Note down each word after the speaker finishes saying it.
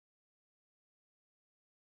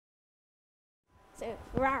So,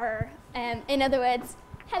 rawr. In other words,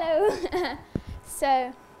 hello.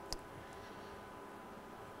 So,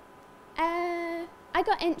 I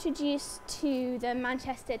got introduced to the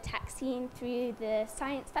Manchester tech scene through the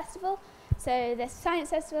Science Festival. So the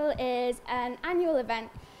Science Festival is an annual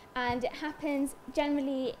event, and it happens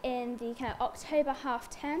generally in the kind of October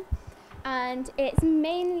half term, and it's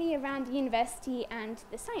mainly around the university and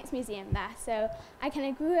the Science Museum there. So I kind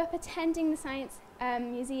of grew up attending the Science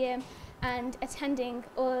Museum and attending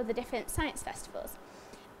all the different science festivals.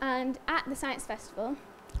 And at the Science Festival,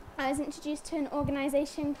 I was introduced to an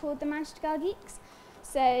organisation called the Manchester Girl Geeks.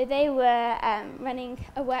 So they were running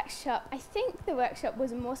a workshop. I think the workshop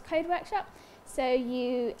was a Morse code workshop. So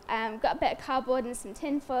you got a bit of cardboard and some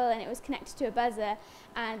tin foil, and it was connected to a buzzer,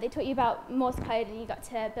 and they taught you about Morse code, and you got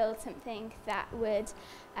to build something that would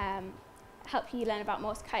help you learn about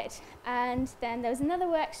Morse code. And then there was another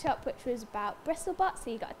workshop which was about bristle bots. So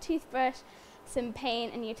you got a toothbrush, some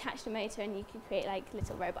paint, and you attached a motor, and you could create like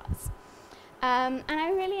little robots. And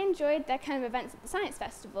I really enjoyed their kind of events at the Science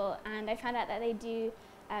Festival, and I found out that they do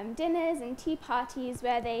dinners and tea parties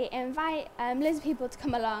where they invite loads of people to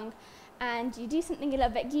come along, and you do something a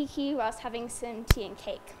little bit geeky whilst having some tea and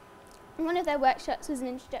cake. And one of their workshops was an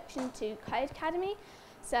introduction to Code Academy.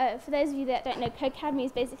 So for those of you that don't know, Code Academy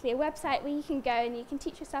is basically a website where you can go and you can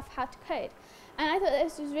teach yourself how to code. And I thought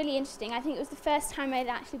this was really interesting. I think it was the first time I'd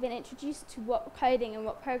actually been introduced to what coding and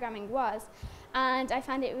what programming was. And I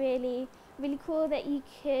found it really cool that you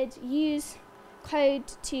could use code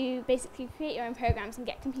to basically create your own programs and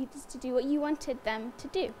get computers to do what you wanted them to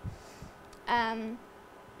do.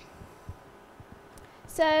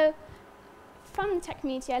 So from the tech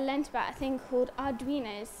community, I learned about a thing called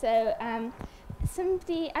Arduino. So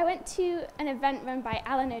I went to an event run by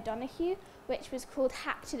Alan O'Donoghue, which was called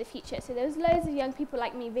Hack to the Future. So there was loads of young people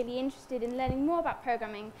like me really interested in learning more about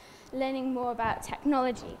programming, learning more about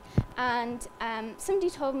technology. And somebody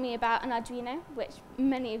told me about an Arduino, which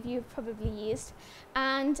many of you have probably used.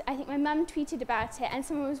 And I think my mum tweeted about it, and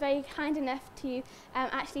someone was very kind enough to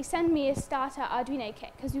actually send me a starter Arduino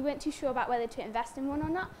kit, because we weren't too sure about whether to invest in one or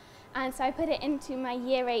not. And so I put it into my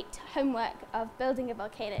year 8 homework of building a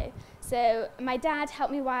volcano. So my dad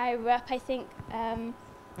helped me wire up, I think,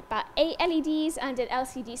 about 8 LEDs and an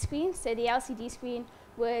LCD screen. So the LCD screen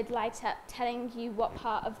would light up telling you what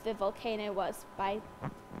part of the volcano was by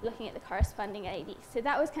looking at the corresponding LED. So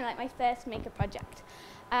that was kind of like my first maker project.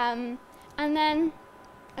 And then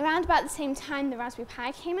around about the same time, the Raspberry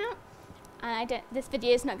Pi came out. And this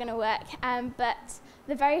video is not going to work, but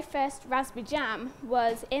the very first Raspberry Jam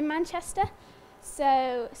was in Manchester.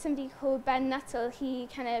 So somebody called Ben Nuttall, he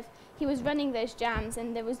was running those jams,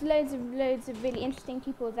 and there was loads of really interesting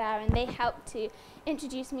people there, and they helped to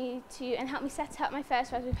introduce me to and help me set up my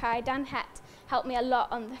first Raspberry Pi. Dan Hett helped me a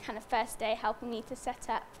lot on the kind of first day, helping me to set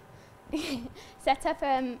up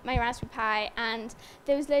my Raspberry Pi, and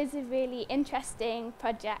there was loads of really interesting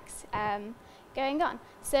projects going on.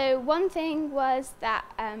 So one thing was that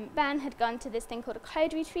Ben had gone to this thing called a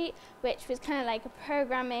code retreat, which was kind of like a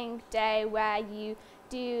programming day where you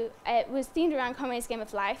do, it was themed around Conway's Game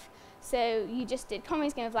of Life. So you just did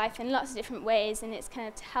Conway's Game of Life in lots of different ways, and it's kind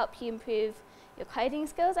of to help you improve your coding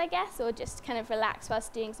skills, I guess, or just kind of relax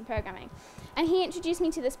whilst doing some programming. And he introduced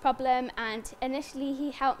me to this problem, and initially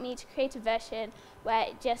he helped me to create a version where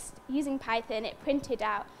just using Python, it printed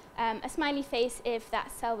out a smiley face if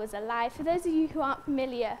that cell was alive. For those of you who aren't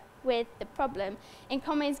familiar with the problem, in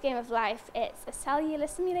Conway's Game of Life, it's a cellular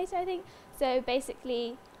simulator, I think. So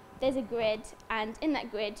basically, there's a grid, and in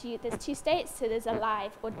that grid, there's 2 states, so there's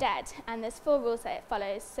alive or dead, and there's 4 rules that it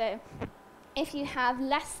follows. So if you have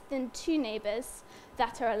less than 2 neighbours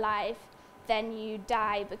that are alive, then you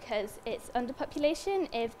die because it's underpopulation.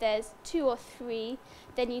 If there's 2 or 3,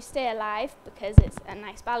 then you stay alive because it's a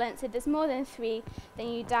nice balance. If there's more than 3, then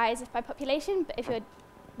you die as if by population, but if you're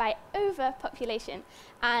by overpopulation,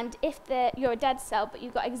 and if you're a dead cell but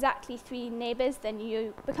you've got exactly 3 neighbours, then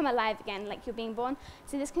you become alive again, like you're being born.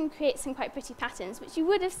 So this can create some quite pretty patterns, which you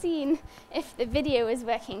would have seen if the video was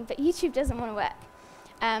working, but YouTube doesn't want to work.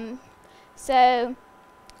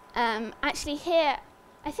 Actually here,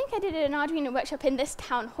 I think I did an Arduino workshop in this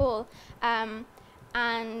town hall, and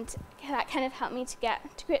that kind of helped me to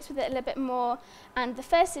get to grips with it a little bit more. And the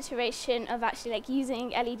first iteration of actually like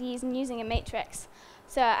using LEDs and using a matrix.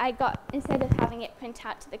 So I got, instead of having it print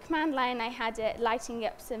out to the command line, I had it lighting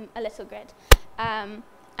up a little grid. And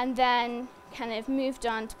and then kind of moved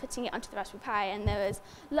on to putting it onto the Raspberry Pi, and there was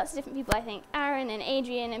lots of different people, I think Aaron and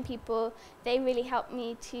Adrian and people, they really helped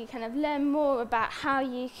me to kind of learn more about how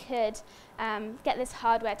you could get this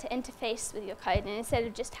hardware to interface with your code, and instead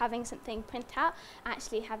of just having something print out,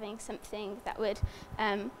 actually having something that would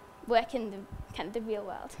work in the kind of the real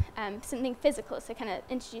world, something physical, so kind of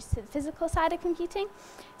introduced to the physical side of computing.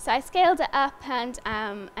 So I scaled it up, and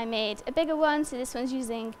I made a bigger one. So this one's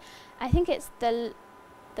using, I think it's the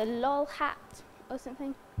LOL hat or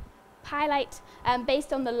something, Pi-Lite,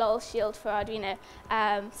 based on the LOL shield for Arduino.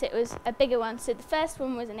 So it was a bigger one. So the first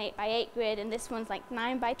one was an 8x8 grid, and this one's like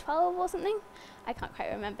 9x12 or something. I can't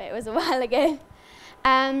quite remember, it was a while ago.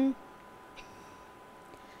 And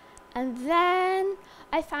then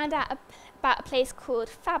I found out about a place called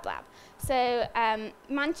Fab Lab. So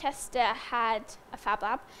Manchester had a Fab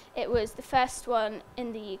Lab. It was the first one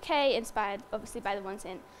in the UK, inspired obviously by the ones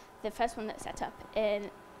in the first one that's set up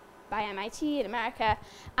by MIT in America,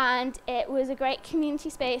 and it was a great community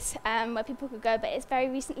space where people could go, but it's very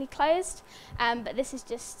recently closed. But this is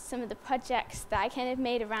just some of the projects that I kind of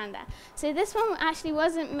made around there. So this one actually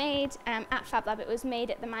wasn't made at Fab Lab, it was made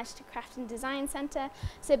at the Manchester Craft and Design Centre.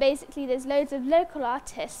 So basically there's loads of local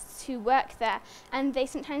artists who work there, and they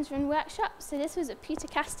sometimes run workshops. So this was a pewter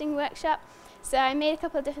casting workshop. So I made a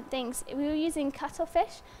couple of different things. We were using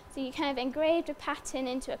cuttlefish, so you kind of engraved a pattern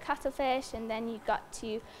into a cuttlefish, and then you got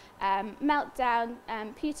to melt down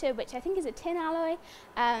pewter, which I think is a tin alloy,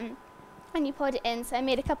 and you poured it in. So I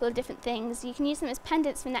made a couple of different things. You can use them as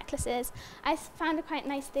pendants for necklaces. I found a quite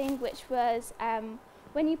nice thing, which was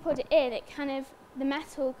when you poured it in, it kind of, the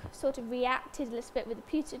metal sort of reacted a little bit with the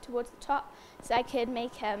pewter towards the top, so I could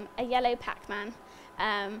make a yellow Pac-Man.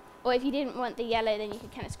 Or if you didn't want the yellow, then you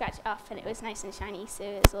could kind of scratch it off, and it was nice and shiny, so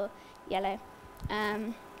it was all yellow.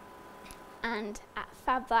 And at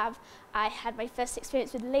Fab Lab, I had my first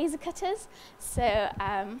experience with laser cutters. So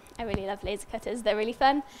I really love laser cutters, they're really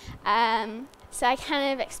fun. So I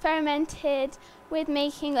kind of experimented with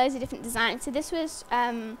making loads of different designs. So this was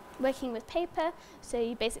working with paper, so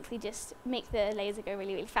you basically just make the laser go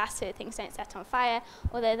really, really fast so things don't set on fire,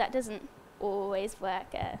 although that doesn't always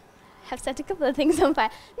work. Have set a couple of things on fire.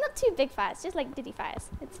 Not too big fires, just like diddy fires,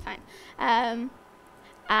 it's fine.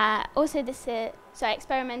 Also so I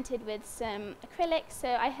experimented with some acrylics. So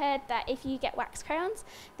I heard that if you get wax crayons,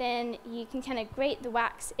 then you can kind of grate the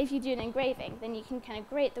wax. If you do an engraving, then you can kind of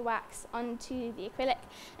grate the wax onto the acrylic,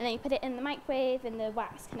 and then you put it in the microwave, and the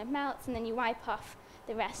wax kind of melts, and then you wipe off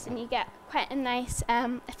the rest, and you get quite a nice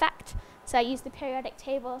effect. So I used the periodic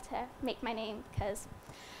table to make my name, because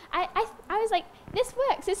I was like, this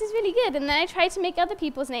works, this is really good. And then I tried to make other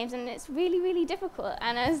people's names, and it's really, really difficult.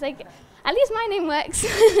 And I was like, at least my name works.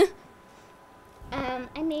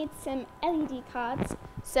 I made some LED cards.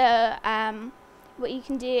 So what you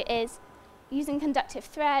can do is, using conductive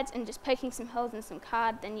thread and just poking some holes in some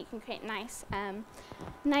card, then you can create nice,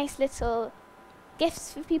 nice little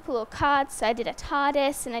gifts for people, or cards. So I did a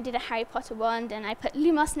TARDIS, and I did a Harry Potter wand, and I put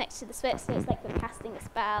Lumos next to the switch, so it's like we're casting a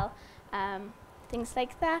spell. Things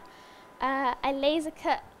like that. I laser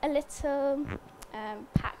cut a little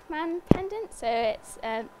Pac-Man pendant, so it's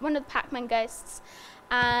one of the Pac-Man ghosts,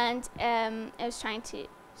 and I was trying to,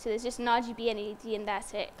 so there's just an RGB LED in there,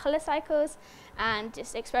 so it color cycles, and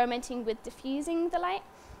just experimenting with diffusing the light,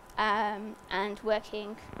 and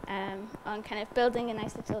working on kind of building a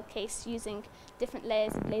nice little case using different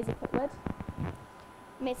layers of laser cut wood.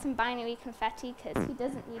 Made some binary confetti, because who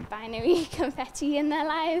doesn't need binary confetti in their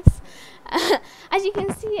lives? As you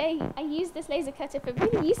can see, I used this laser cutter for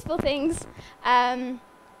really useful things. And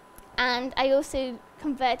I also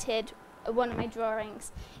converted one of my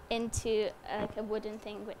drawings into like a wooden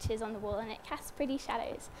thing, which is on the wall, and it casts pretty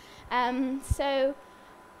shadows. So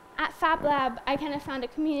at Fab Lab, I kind of found a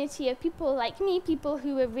community of people like me, people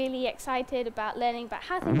who were really excited about learning about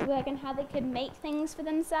how things work and how they could make things for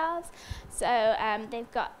themselves. So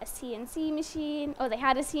they've got a CNC machine, or they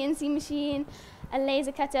had a CNC machine, a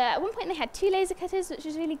laser cutter. At one point they had 2 laser cutters, which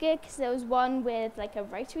was really good, because there was one with like a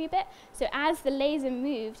rotary bit. So as the laser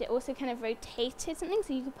moved, it also kind of rotated something,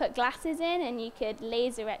 so you could put glasses in, and you could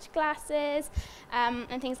laser etch glasses,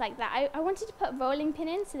 and things like that. I wanted to put a rolling pin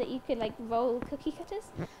in so that you could like roll cookie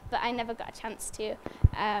cutters, but I never got a chance to.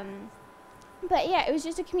 But yeah, it was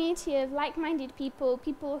just a community of like-minded people,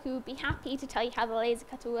 people who would be happy to tell you how the laser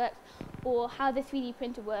cutter worked, or how the 3D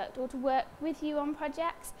printer worked, or to work with you on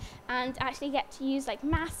projects, and actually get to use like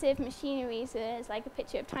massive machinery. So there's like a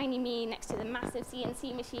picture of tiny me next to the massive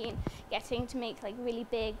CNC machine, getting to make like really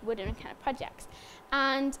big wooden kind of projects.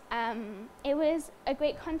 And it was a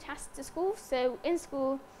great contrast to school. So in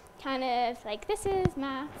school, kind of like, this is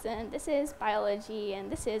maths and this is biology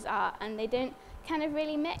and this is art, and they don't kind of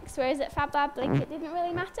really mix. Whereas at Fab Lab, like, it didn't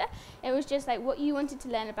really matter. It was just like what you wanted to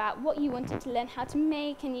learn about, what you wanted to learn how to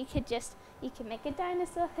make, and you could make a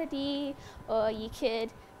dinosaur hoodie, or you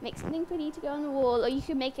could make something pretty to go on the wall, or you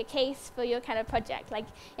could make a case for your kind of project. Like,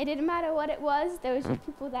 it didn't matter what it was, there was just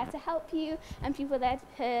people there to help you and people there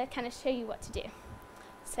to kind of show you what to do.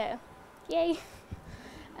 So, yay.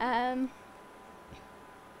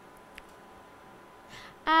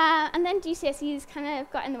 And then GCSEs kind of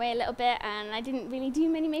got in the way a little bit, and I didn't really do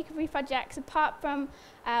many make-a-brief projects apart from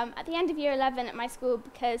at the end of year 11 at my school,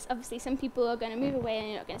 because obviously some people are going to move away and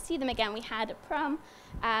you're not going to see them again. We had a prom,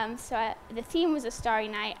 so the theme was a starry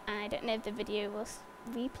night, and I don't know if the video will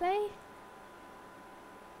replay.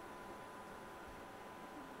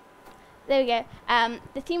 There we go.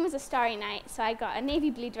 The theme was a starry night, so I got a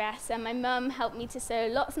navy blue dress, and my mum helped me to sew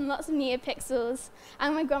lots and lots of neopixels,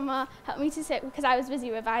 and my grandma helped me to sew, because I was busy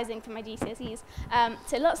revising for my GCSEs,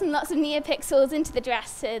 so lots and lots of neopixels into the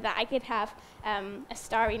dress so that I could have a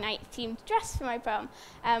starry night themed dress for my prom.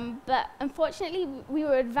 But unfortunately, we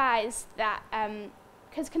were advised that,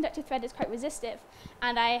 because conductive thread is quite resistive,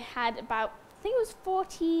 and I had about, I think it was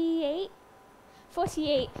 48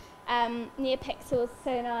 neopixels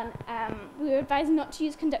sewn on. We were advised not to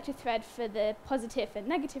use conductive thread for the positive and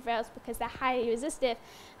negative rails because they're highly resistive,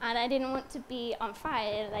 and I didn't want to be on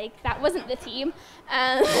fire. Like, that wasn't the theme.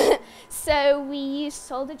 So we used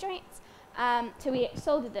solder joints. So we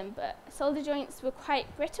soldered them, but solder joints were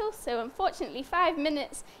quite brittle, so unfortunately 5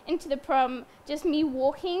 minutes into the prom, just me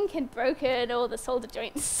walking had broken all the solder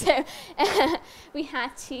joints. So we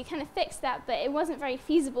had to kind of fix that, but it wasn't very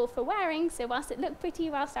feasible for wearing, so whilst it looked pretty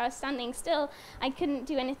whilst I was standing still, I couldn't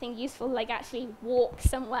do anything useful, like actually walk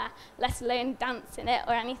somewhere, let alone dance in it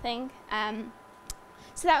or anything.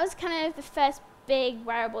 So that was kind of the first big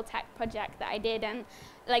wearable tech project that I did, and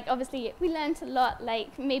like, obviously we learned a lot.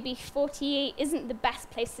 Like, maybe 48 isn't the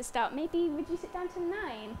best place to start. Maybe reduce it down to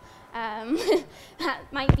 9. That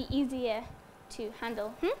might be easier to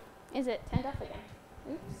handle. Is it turned off again?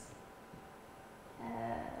 Oops.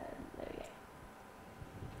 There we go.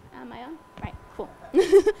 Am I on? Right, cool.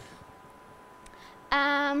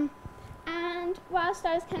 And whilst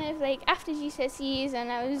I was kind of like after GCSEs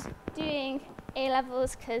and I was doing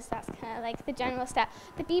A-levels, because that's kind of like the general stuff,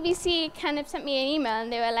 the BBC kind of sent me an email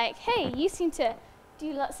and they were like, hey, you seem to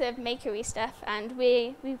do lots of makery stuff, and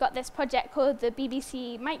we've got this project called the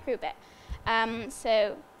BBC Microbit.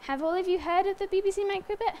 So have all of you heard of the BBC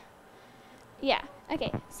Microbit? Yeah,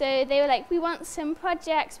 okay. So they were like, we want some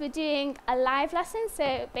projects. We're doing a live lesson.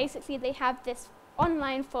 So basically they have this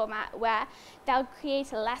online format where they'll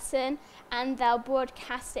create a lesson and they'll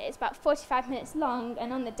broadcast it. It's about 45 minutes long,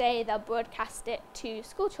 and on the day they'll broadcast it to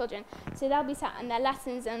school children. So they'll be sat on their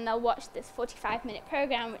lessons and they'll watch this 45-minute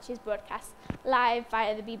program, which is broadcast live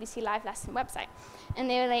via the BBC Live Lesson website. And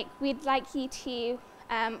they were like, we'd like you to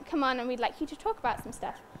come on and we'd like you to talk about some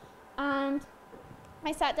stuff. And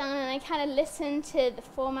I sat down and I kind of listened to the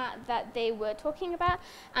format that they were talking about,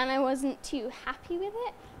 and I wasn't too happy with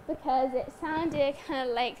it because it sounded kind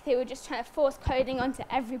of like they were just trying to force coding onto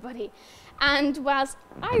everybody. And whilst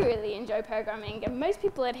I really enjoy programming, and most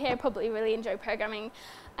people in here probably really enjoy programming,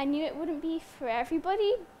 I knew it wouldn't be for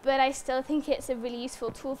everybody, but I still think it's a really useful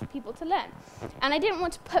tool for people to learn. And I didn't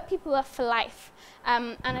want to put people off for life,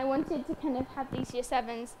 and I wanted to kind of have these year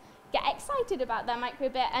 7s get excited about their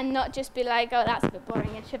microbit and not just be like, oh, that's a bit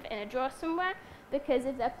boring, and shove it in a drawer somewhere. Because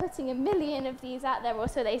if they're putting a million of these out there, or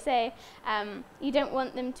so they say, you don't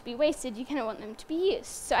want them to be wasted, you kind of want them to be used.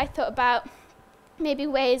 So I thought about maybe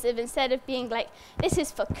ways of, instead of being like, this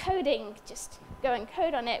is for coding, just go and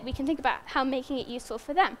code on it, we can think about how making it useful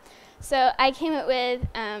for them. So I came up with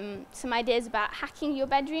some ideas about hacking your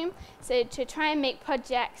bedroom, so to try and make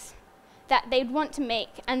projects that they'd want to make,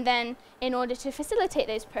 and then in order to facilitate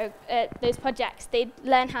those projects, they'd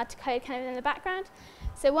learn how to code kind of in the background.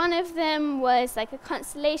 So one of them was like a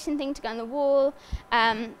constellation thing to go on the wall.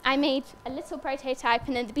 I made a little prototype,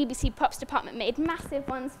 and then the BBC props department made massive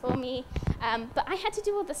ones for me. But I had to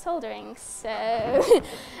do all the soldering. So,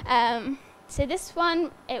 so this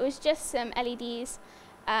one, it was just some LEDs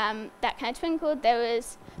that kind of twinkled. There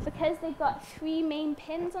was, because they've got 3 main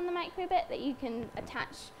pins on the microbit that you can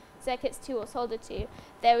attach circuits to or solder to,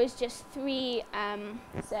 there was just 3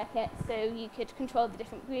 circuits, so you could control the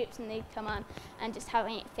different groups and they'd come on and just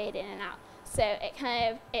having it fade in and out. So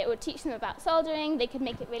it would teach them about soldering. They could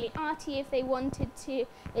make it really arty if they wanted to.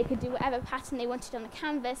 They could do whatever pattern they wanted on the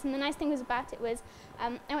canvas. And the nice thing was about it was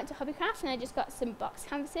I went to Hobbycraft and I just got some box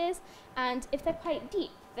canvases, and if they're quite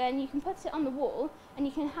deep, then you can put it on the wall and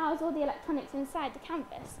you can house all the electronics inside the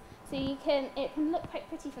canvas. So it can look quite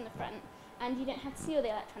pretty from the front, and you don't have to see all the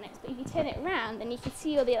electronics, but if you turn it around, then you can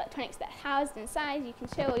see all the electronics that are housed inside. You can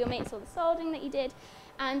show all your mates all the soldering that you did,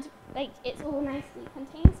 and like it's all nicely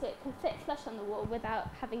contained, so it can fit flush on the wall without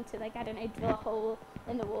having to, like, I don't know, drill a hole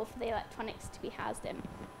in the wall for the electronics to be housed in.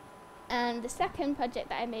 And the second project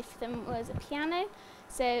that I made for them was a piano.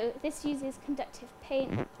 So this uses conductive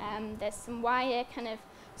paint. There's some wire kind of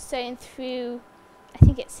sewn through, I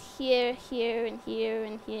think it's here, here, and here,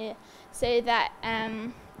 and here, so that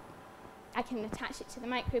I can attach it to the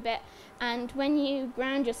microbit. And when you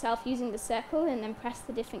ground yourself using the circle and then press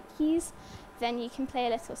the different keys, then you can play a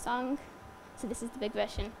little song. So this is the big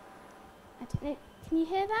version. I don't know, can you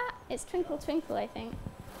hear that? It's Twinkle Twinkle, I think.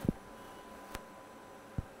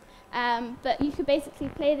 But you could basically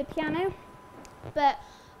play the piano. But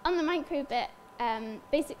on the microbit,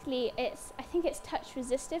 basically I think it's touch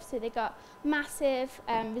resistive, so they got massive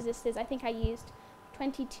resistors. I think I used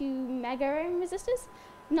 22 megaohm resistors.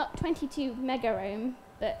 Not 22 megaohm,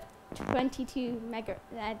 but 22 mega,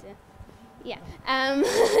 yeah.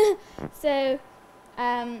 So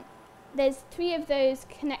there's 3 of those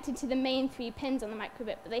connected to the main 3 pins on the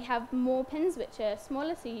microbit, but they have more pins which are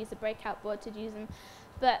smaller, so you use a breakout board to use them.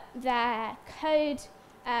 But their code,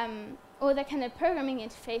 or their kind of programming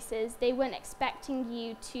interfaces, they weren't expecting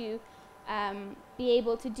you to be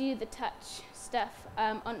able to do the touch stuff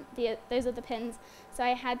on those other pins. So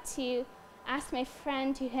I had to ask my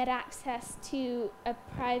friend who had access to a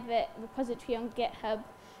private repository on GitHub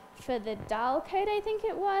for the DAL code, I think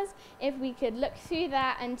it was, if we could look through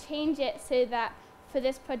that and change it so that for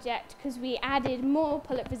this project, because we added more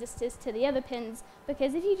pull-up resistors to the other pins,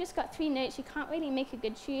 because if you just got 3 notes, you can't really make a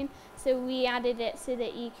good tune. So we added it so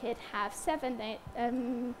that you could have 7 notes.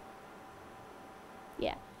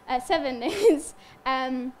 7 notes.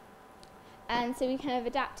 And so we kind of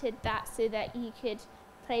adapted that so that you could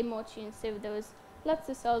play more tunes. So there was lots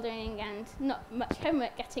of soldering and not much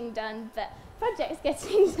homework getting done, but projects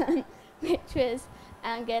getting done, which was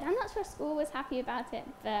good. I'm not sure school was happy about it,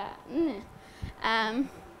 but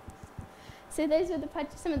so those were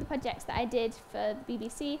some of the projects that I did for the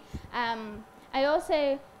BBC. I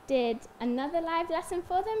also did another live lesson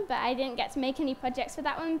for them, but I didn't get to make any projects for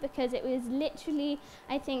that one because it was literally,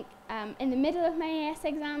 I think, in the middle of my AS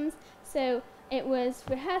exams. So it was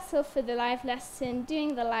rehearsal for the live lesson,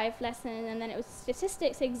 doing the live lesson, and then it was a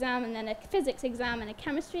statistics exam, and then a physics exam, and a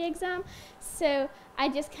chemistry exam. So I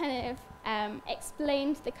just kind of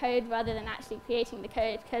explained the code rather than actually creating the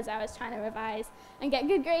code, because I was trying to revise and get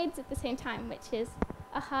good grades at the same time, which is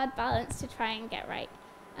a hard balance to try and get right.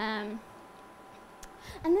 And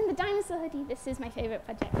then the dinosaur hoodie, this is my favorite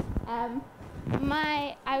project.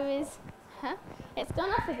 It's gone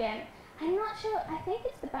off again. I'm not sure, I think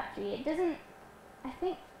it's the battery. It doesn't, I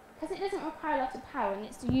think, because it doesn't require a lot of power and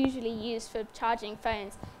it's usually used for charging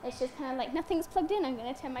phones, it's just kind of like nothing's plugged in, I'm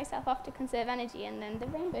going to turn myself off to conserve energy, and then the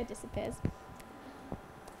rainbow disappears.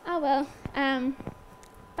 Oh well,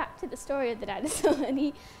 back to the story of the dinosaur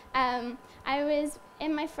hoodie. I was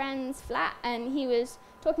in my friend's flat and he was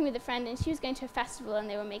talking with a friend, and she was going to a festival and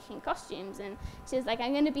they were making costumes, and she was like,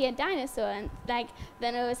 I'm going to be a dinosaur, and like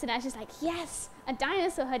then all of a sudden I was just like, yes, a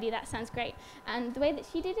dinosaur hoodie, that sounds great. And the way that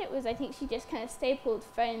she did it was, I think she just kind of stapled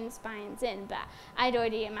phone spines in, but I'd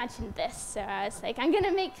already imagined this, so I was like, I'm going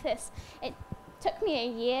to make this. It took me a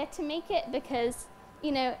year to make it because,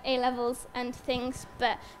 you know, A-levels and things,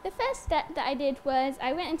 but the first step that I did was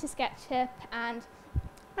I went into SketchUp and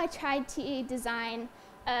I tried to design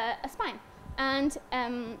a spine. And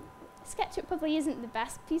SketchUp probably isn't the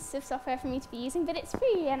best piece of software for me to be using, but it's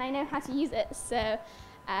free and I know how to use it. So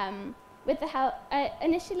with the help,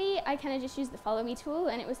 initially I kind of just used the follow me tool,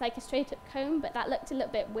 and it was like a straight up comb, but that looked a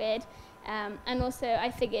little bit weird. And also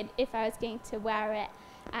I figured if I was going to wear it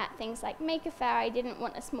at things like Maker Faire, I didn't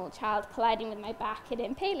want a small child colliding with my back and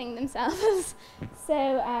impaling themselves. So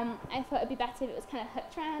I thought it'd be better if it was kind of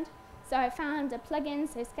hooked around. So I found a plugin.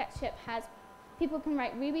 So SketchUp has, people can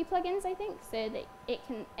write Ruby plugins, I think, so that it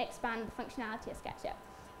can expand the functionality of SketchUp.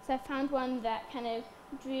 So I found one that kind of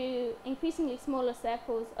drew increasingly smaller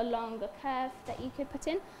circles along the curve that you could put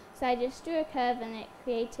in. So I just drew a curve and it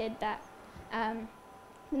created that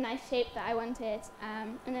the nice shape that I wanted.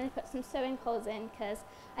 And then I put some sewing holes in because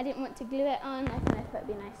I didn't want to glue it on. I thought it would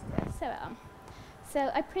be nice to sew it on.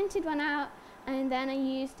 So I printed one out, and then I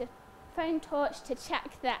used a phone torch to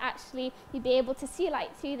check that actually you'd be able to see light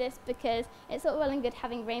through this, because it's all well and good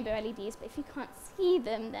having rainbow LEDs, but if you can't see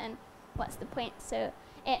them, then what's the point? So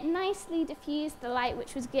it nicely diffused the light,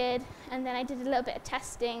 which was good, and then I did a little bit of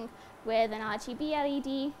testing with an RGB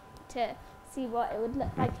LED to see what it would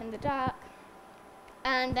look like in the dark.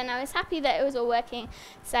 And then I was happy that it was all working,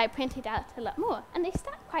 so I printed out a lot more. And they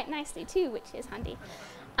stack quite nicely too, which is handy.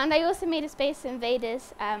 And I also made a Space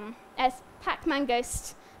Invaders as Pac-Man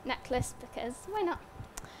Ghost necklace, because why not?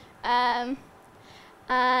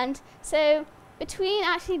 And so between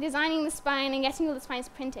actually designing the spine and getting all the spines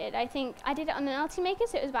printed, I think I did it on an Ultimaker,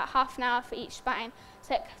 so it was about half an hour for each spine.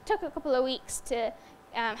 So it took a couple of weeks to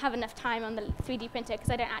have enough time on the 3D printer, because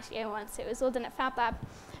I don't actually own one, so it was all done at Fab Lab.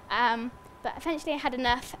 But eventually I had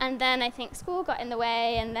enough, and then I think school got in the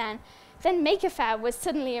way, and then Maker Faire was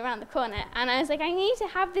suddenly around the corner. And I was like, I need to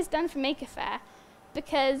have this done for Maker Faire,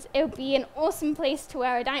 because it would be an awesome place to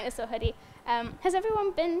wear a dinosaur hoodie. Has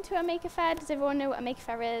everyone been to a Maker Faire? Does everyone know what a Maker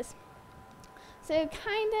Faire is? So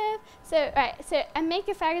so a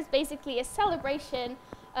Maker Faire is basically a celebration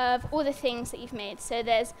of all the things that you've made. So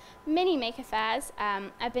there's mini Maker Fairs.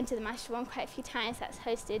 I've been to the Manchester one quite a few times. That's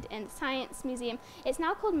hosted in the Science Museum. It's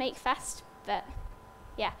now called Make Fest, but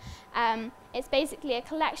yeah. It's basically a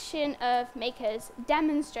collection of makers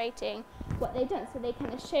demonstrating what they've done. So they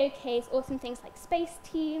kind of showcase awesome things like Space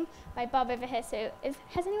Team by Bob over here. So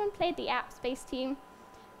has anyone played the app Space Team?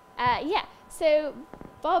 Yeah, so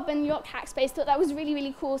Bob and York Hackspace thought that was really,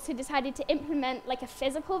 really cool, so decided to implement like a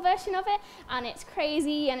physical version of it, and it's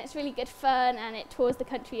crazy and it's really good fun, and it tours the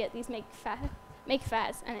country at these Maker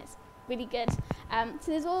Fairs, and it's really good.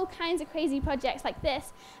 So there's all kinds of crazy projects like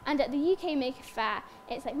this, and at the UK Maker Faire,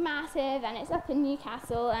 it's like massive, and it's up in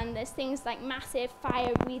Newcastle, and there's things like massive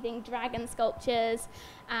fire-breathing dragon sculptures,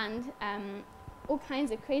 and all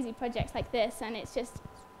kinds of crazy projects like this, and it's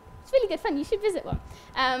really good fun. You should visit one.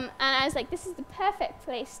 And I was like, this is the perfect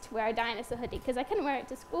place to wear a dinosaur hoodie, because I couldn't wear it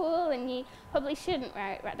to school, and you probably shouldn't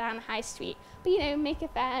wear it right down the high street. But you know, Maker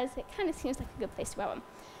Fairs, it kind of seems like a good place to wear one.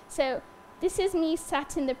 So this is me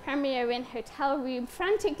sat in the Premier Inn hotel room,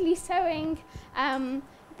 frantically sewing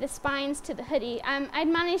the spines to the hoodie. I'd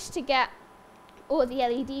managed to get all the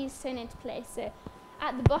LEDs sewn into place. So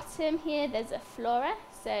at the bottom here, there's a Flora.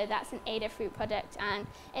 So that's an Adafruit product, and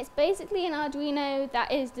it's basically an Arduino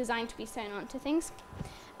that is designed to be sewn onto things.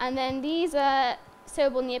 And then these are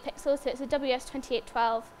sewable NeoPixels, so it's a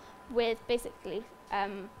WS2812 with basically,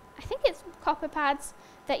 I think it's copper pads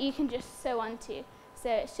that you can just sew onto.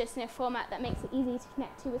 So it's just in a format that makes it easy to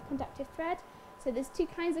connect to with conductive thread. So there's two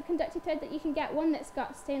kinds of conductive thread that you can get, one that's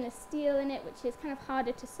got stainless steel in it, which is kind of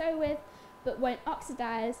harder to sew with, but won't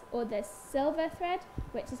oxidize, or there's silver thread,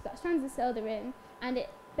 which has got strands of silver in, and it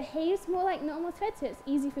behaves more like normal thread, so it's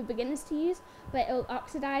easy for beginners to use, but it'll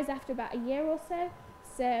oxidize after about a year or so,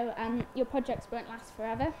 so your projects won't last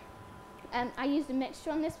forever. I used a mixture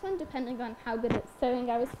on this one, depending on how good at sewing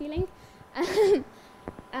I was feeling.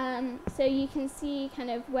 So you can see kind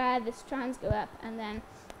of where the strands go up, and then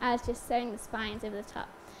I was just sewing the spines over the top.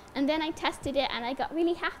 And then I tested it, and I got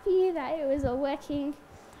really happy that it was all working,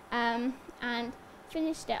 and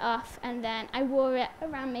finished it off, and then I wore it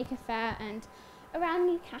around Maker Faire and around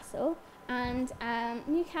Newcastle. And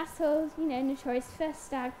Newcastle, you know, notorious for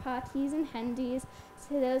stag parties and hendies,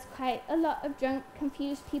 so there was quite a lot of drunk,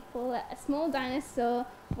 confused people at a small dinosaur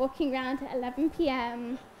walking around at 11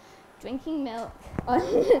 p.m. drinking milk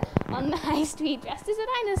on the high street dressed as a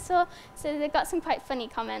dinosaur, so they got some quite funny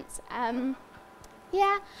comments.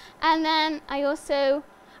 Yeah, and then I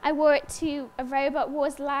wore it to a Robot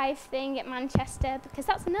Wars Live thing at Manchester, because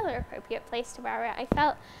that's another appropriate place to wear it, I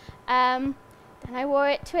felt. Then I wore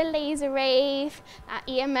it to a laser rave at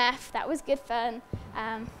EMF. That was good fun.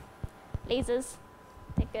 Lasers,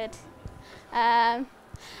 they're good. And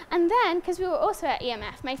then, because we were also at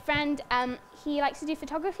EMF, my friend, he likes to do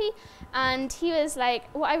photography, and he was like,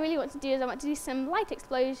 what I really want to do is I want to do some light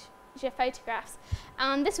exposure photographs.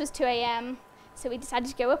 And this was 2 a.m., so we decided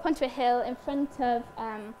to go up onto a hill in front of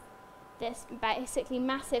this basically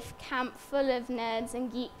massive camp full of nerds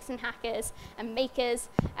and geeks and hackers and makers.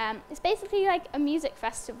 It's basically like a music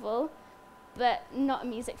festival, but not a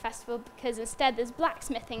music festival, because instead there's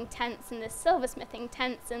blacksmithing tents and there's silversmithing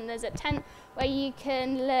tents, and there's a tent where you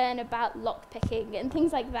can learn about lockpicking and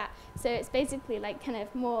things like that. So it's basically like kind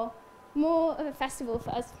of more of a festival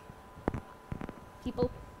for us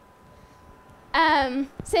people.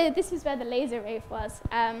 So this is where the laser rave was.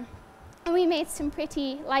 And we made some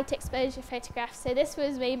pretty light exposure photographs. So this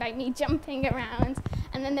was made by me jumping around.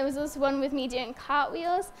 And then there was also one with me doing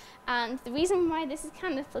cartwheels. And the reason why this is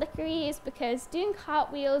kind of flickery is because doing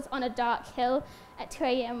cartwheels on a dark hill at 2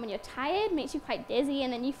 a.m. when you're tired makes you quite dizzy,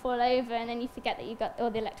 and then you fall over, and then you forget that you've got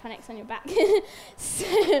all the electronics on your back. So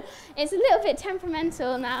it's a little bit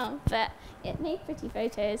temperamental now, but it made pretty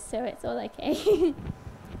photos, so it's all okay.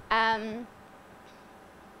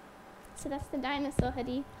 So that's the dinosaur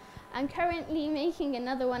hoodie. I'm currently making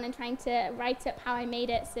another one and trying to write up how I made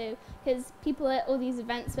it. So, because people at all these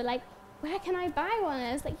events were like, where can I buy one? And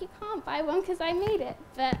I was like, you can't buy one because I made it.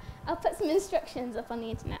 But I'll put some instructions up on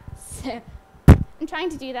the internet. So I'm trying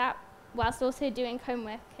to do that whilst also doing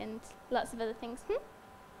homework and lots of other things.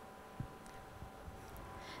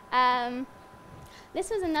 This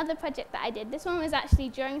was another project that I did. This one was actually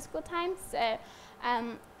during school time. So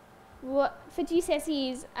for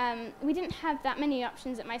GCSEs, we didn't have that many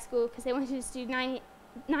options at my school because they wanted us to do nine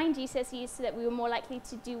GCSEs so that we were more likely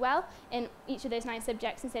to do well in each of those 9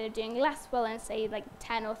 subjects instead of doing less well in, say, like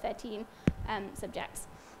 10 or 13 subjects.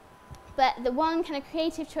 But the one kind of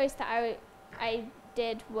creative choice that I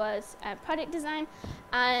did was product design,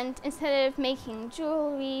 and instead of making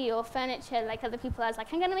jewelry or furniture like other people, I was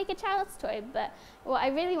like, I'm going to make a child's toy. But what I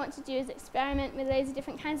really want to do is experiment with loads of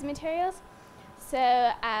different kinds of materials. So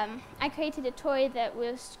I created a toy that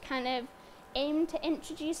was kind of aimed to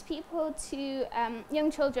introduce people to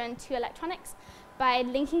young children to electronics by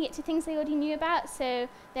linking it to things they already knew about. So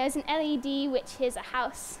there's an LED, which is a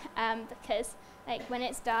house, because like when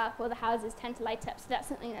it's dark, all the houses tend to light up. So that's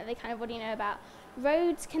something that they kind of already know about.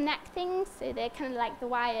 Roads connect things, so they're kind of like the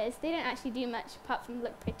wires. They don't actually do much apart from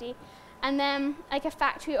look pretty. And then like a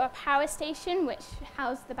factory or a power station, which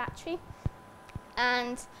housed the battery.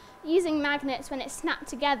 And using magnets, when it snapped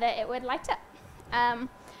together, it would light up.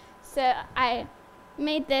 So I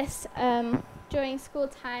made this during school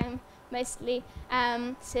time mostly.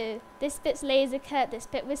 So this bit's laser cut, this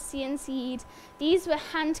bit was CNC'd. These were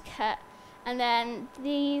hand cut, and then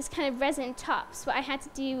these kind of resin tops. What I had to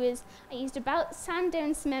do was I used a belt sander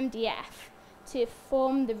and some MDF to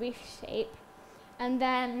form the roof shape, and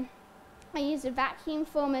then I used a vacuum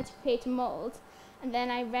former to create a mold. And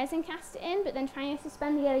then I resin cast it in, but then trying to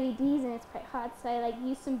suspend the LEDs in is quite hard. So I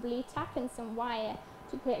used some blue tack and some wire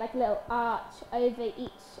to create like a little arch over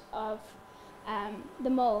each of the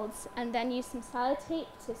molds, and then used some sellotape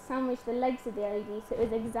to sandwich the legs of the LED so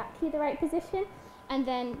it was exactly the right position. And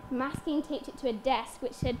then masking taped it to a desk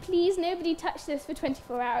which said, please nobody touch this for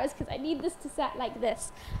 24 hours because I need this to set like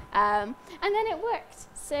this. And then it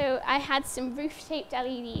worked. So I had some roof-shaped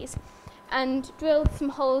LEDs and drilled some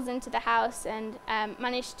holes into the house and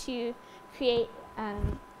managed to create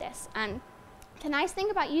this. And the nice thing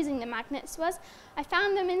about using the magnets was I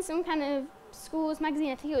found them in some kind of school's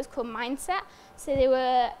magazine. I think it was called Mindset. So they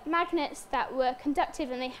were magnets that were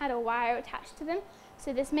conductive and they had a wire attached to them.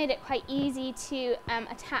 So this made it quite easy to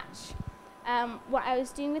attach what I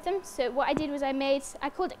was doing with them. So what I did was I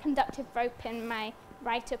called it conductive rope in my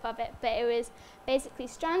write-up of it, but it was basically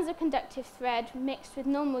strands of conductive thread mixed with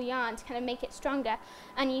normal yarn to kind of make it stronger,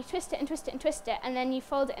 and you twist it and twist it and twist it, and then you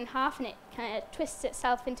fold it in half and it kind of twists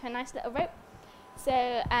itself into a nice little rope. So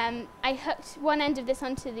I hooked one end of this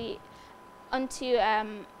onto the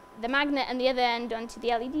magnet and the other end onto the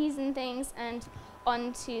LEDs and things and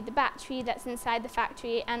onto the battery that's inside the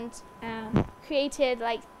factory, and created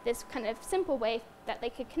like this kind of simple way that they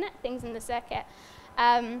could connect things in the circuit.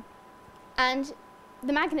 And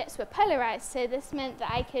the magnets were polarized, so this meant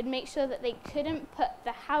that I could make sure that they couldn't put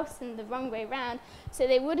the house in the wrong way round, so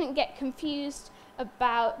they wouldn't get confused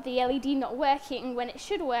about the LED not working when it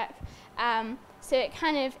should work. So it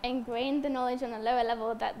kind of ingrained the knowledge on a lower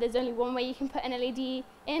level that there's only one way you can put an LED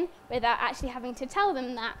in without actually having to tell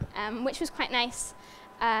them that, which was quite nice.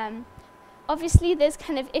 Obviously, there's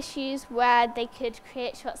kind of issues where they could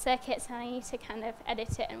create short circuits, and I need to kind of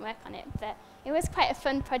edit it and work on it. But it was quite a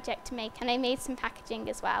fun project to make, and I made some packaging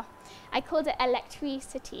as well. I called it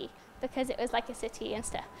Electricity because it was like a city and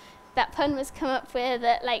stuff. That pun was come up with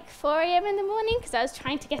at like 4 AM in the morning because I was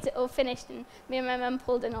trying to get it all finished, and me and my mum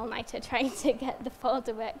pulled an all-nighter trying to get the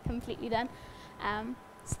folder work completely done.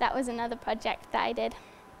 So that was another project that I did.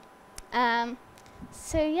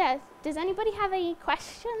 So yeah, does anybody have any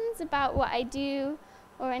questions about what I do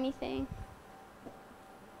or anything?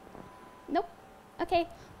 Nope? Okay.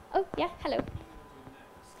 Oh, yeah, hello.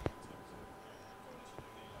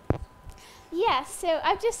 Yeah, so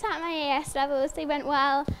I've just sat my AS levels, they went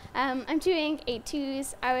well. I'm doing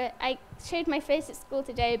A2s. I showed my face at school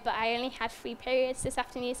today, but I only had 3 periods this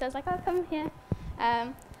afternoon, so I was like, I'll come here.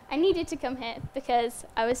 I needed to come here because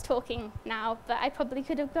I was talking now, but I probably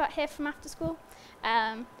could have got here from after school.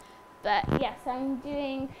 But yes, I'm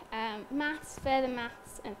doing maths, further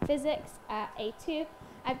maths and physics at A2.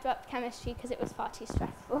 I dropped chemistry because it was far too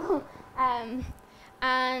stressful.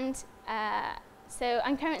 So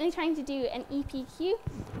I'm currently trying to do an EPQ,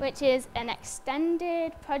 which is an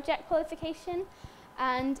extended project qualification.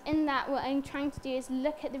 And in that, what I'm trying to do is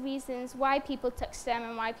look at the reasons why people took STEM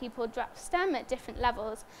and why people dropped STEM at different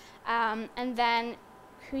levels, and then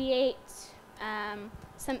create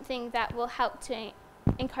something that will help to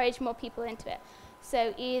encourage more people into it.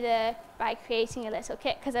 So either by creating a little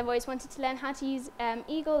kit, because I've always wanted to learn how to use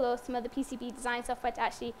Eagle or some other PCB design software to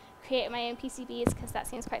actually create my own PCBs, because that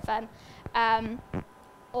seems quite fun.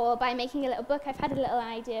 Or by making a little book. I've had a little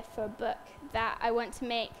idea for a book that I want to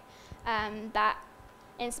make that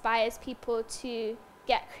inspires people to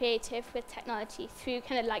get creative with technology through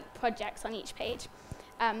kind of like projects on each page.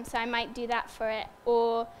 So I might do that for it,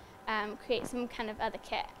 or create some kind of other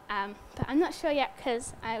kit. But I'm not sure yet,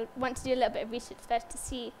 because I want to do a little bit of research first to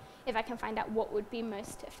see if I can find out what would be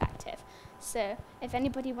most effective. So if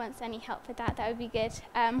anybody wants any help with that, that would be good.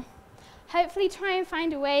 Hopefully try and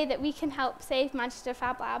find a way that we can help save Manchester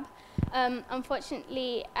Fab Lab.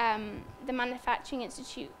 Unfortunately, the Manufacturing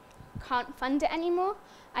Institute can't fund it anymore,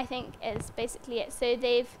 I think is basically it. So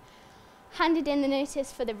they've handed in the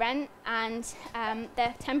notice for the rent, and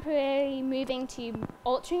they're temporarily moving to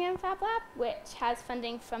Altrincham Fab Lab, which has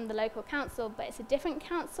funding from the local council, but it's a different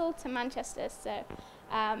council to Manchester, so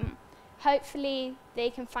hopefully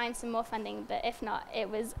they can find some more funding. But if not, it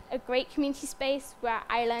was a great community space where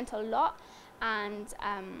I learnt a lot, and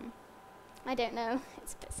I don't know,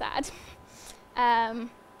 it's a bit sad.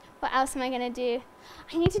 What else am I going to do?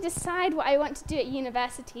 I need to decide what I want to do at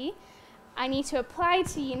university. I need to apply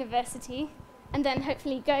to university and then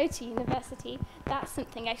hopefully go to university. That's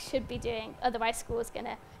something I should be doing, otherwise school's going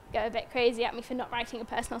to go a bit crazy at me for not writing a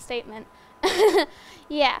personal statement.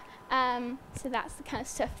 Yeah, so that's the kind of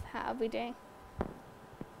stuff that I'll be doing.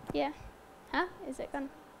 Yeah, huh? Is it gone?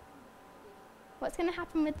 What's going to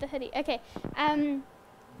happen with the hoodie? Okay,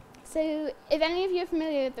 so if any of you are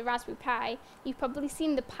familiar with the Raspberry Pi, you've probably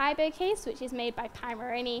seen the Pibo case, which is made by Pi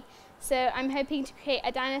Moroni. So I'm hoping to create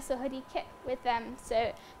a dinosaur hoodie kit with them,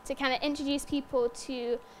 so to kind of introduce people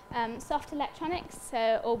to soft electronics,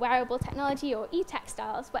 or wearable technology, or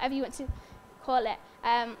e-textiles, whatever you want to call it.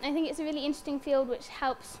 I think it's a really interesting field which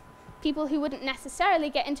helps people who wouldn't necessarily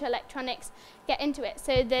get into electronics get into it.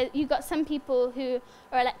 So you've got some people who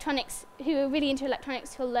are really into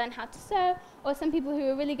electronics who'll learn how to sew, or some people who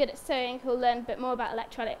are really good at sewing who'll learn a bit more about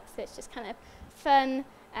electronics. So it's just kind of fun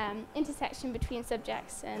intersection between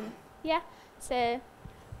subjects. And yeah, so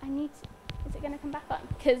I need to, is it going to come back on?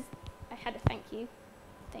 Because I had a thank you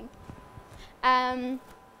thing. And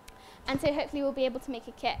so hopefully we'll be able to make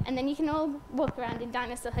a kit. And then you can all walk around in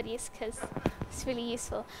dinosaur hoodies, because it's really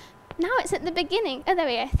useful. Now it's at the beginning. Oh, there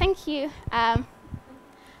we go. Thank you. I've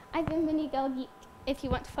been Mini Girl Geek, if you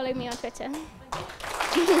want to follow me on Twitter.